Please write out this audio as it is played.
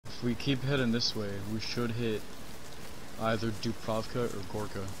If we keep heading this way, we should hit either Dubrovka or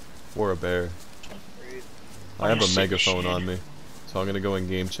Gorka. Or a bear. I have a megaphone on me, so I'm gonna go in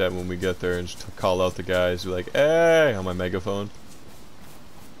game chat when we get there and just call out the guys. Be like, "Hey!" on my megaphone.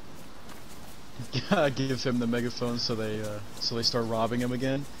 Give him the megaphone so they start robbing him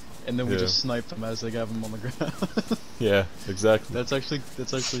again, and then we just snipe them as they have him on the ground. Yeah, exactly. That's actually a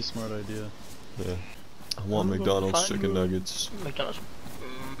smart idea. Yeah. I want McDonald's chicken nuggets. McDonald's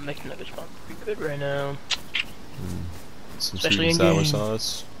nuggets sound pretty good right now. Some Especially sweet and in sour game.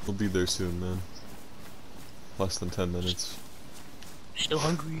 sauce. We'll be there soon, man. Less than 10 minutes. Still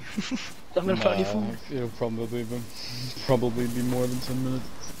hungry. I'm gonna find you food. It'll probably be more than 10 minutes.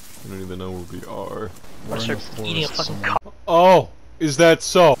 I don't even know where we are. I'm gonna start eating a fucking car. Oh! Is that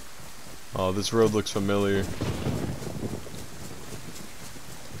so? Oh, this road looks familiar.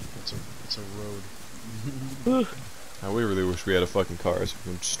 It's a road. We really wish we had a fucking car so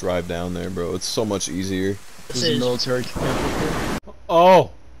we can just drive down there, bro. It's so much easier. There's a military camp up here.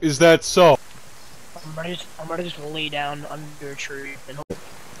 Oh! Is that so? I'm ready to just lay down under a tree and hope.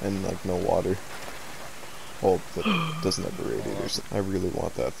 And like no water. Oh, that doesn't have a radiator. I really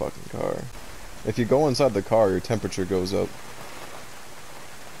want that fucking car. If you go inside the car, your temperature goes up.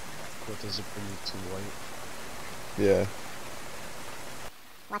 What does it bring you to white? Yeah.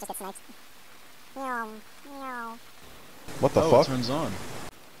 Watch us get sniped. Meow, meow. What the It fuck? turns on.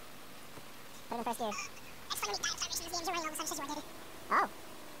 Put it in first gear. Oh, it's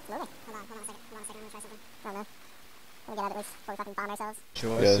moving. Hold on a second. I'm gonna try something. I don't know. Can we get out at least before we fucking bomb ourselves? Get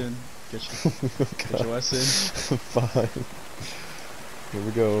your ass in. Get your ass in. Fine. Here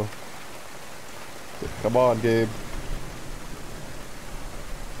we go. Come on, Gabe.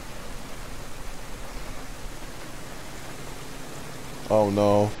 Oh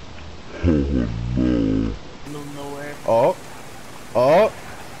no. Nowhere. Oh. Oh.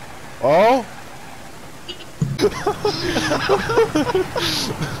 Oh.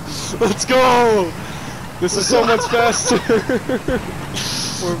 Let's go! This is so much faster!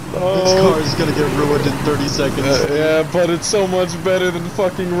 This car is gonna get ruined in 30 seconds. Yeah, but it's so much better than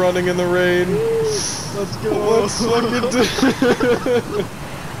fucking running in the rain. Let's go! Let's fucking do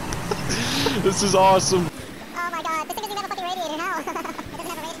This is awesome. Oh my god, this thing doesn't even have a fucking radiator now. It doesn't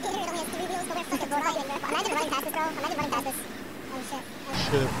have a radiator, it only has 3 wheels, but we're fucking driving. Imagine running past this, bro. Imagine running past this. Oh shit.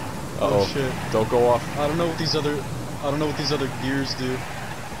 Shit. Oh shit. Don't go off. I don't know what these other gears do.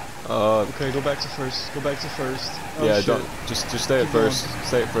 Okay, go back to first. Go back to first. Oh, yeah, shit. don't just stay at first.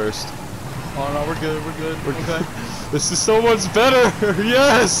 Stay at first. Oh no, we're good. We're okay. This is so much better.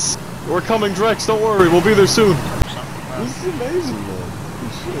 Yes, we're coming, Drex. Don't worry, we'll be there soon. This is amazing, man.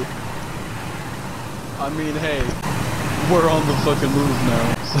 Holy shit. I mean, hey, we're on the fucking move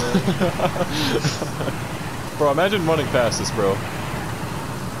now. So. Bro, imagine running past this, bro.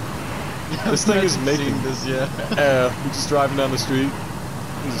 This thing is making this. Yeah. You're just driving down the street.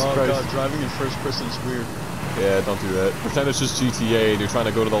 Jesus Oh Christ. god, driving in first person is weird. Yeah, don't do that. Pretend it's just GTA and you're trying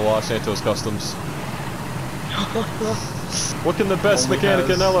to go to the Los Santos Customs. What can the best mechanic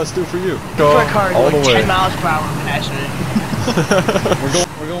in LS do for you? Go My car all going the way. 10 miles per hour passionate.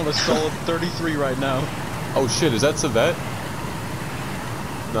 We're going to solid 33 right now. Oh shit, is that Civet?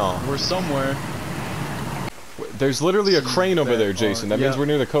 No. We're somewhere. There's literally a crane over there, Civet Jason. That means we're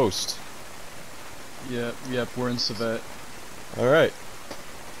near the coast. Yep, we're in Civet. Alright.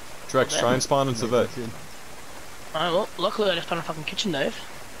 Drex, try and spawn in Civet. Alright, well, luckily I just found a fucking kitchen knife.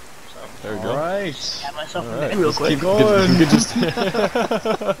 So, There you go. Alright. got myself in Alright, there real let's quick. keep going. You could just...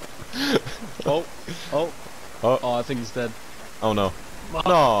 Oh. Oh. Oh, I think he's dead. Oh no. Well,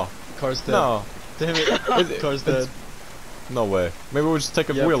 No. Car's dead. No. Damn it. Car's dead. No way. Maybe we'll just take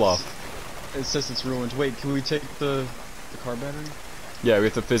a Yep. wheel off. It says it's ruined. Wait, can we take the car battery? Yeah, we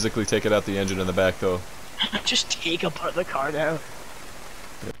have to physically take it out the engine in the back though. just take apart the car now.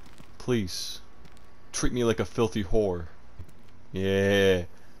 Please. Treat me like a filthy whore. Yeah.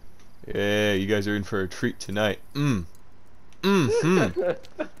 Yeah, you guys are in for a treat tonight. Go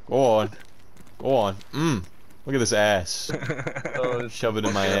on. Go on. Look at this ass. Oh, Shove it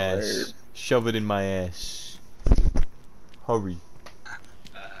in my ass. Shove it in my ass. Hurry.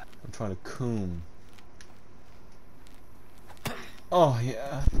 I'm trying to coom. Oh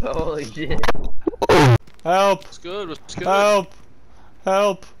yeah. holy shit. Help! What's good? What's good? Help!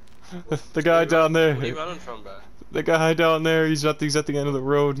 Help! The guy down there. Where are you running from, bro? The guy down there, he's at the end of the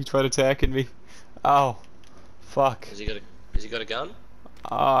road. He tried attacking me. Ow. Fuck. Has he got a gun?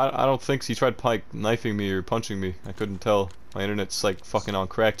 I don't think so. He tried knifing me or punching me. I couldn't tell. My internet's like fucking on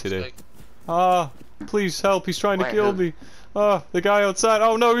crack today. Please help. He's trying to kill me. The guy outside.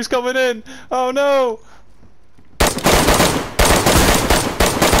 Oh no, he's coming in. Oh no.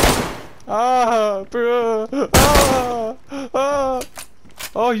 Ah, bro. Ah, ah.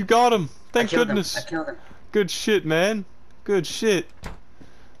 Oh, you got him. Thank goodness. I killed him. Good shit, man. Good shit.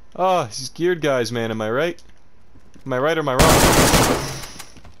 Ah, these geared guys, man. Am I right? Am I right or am I wrong?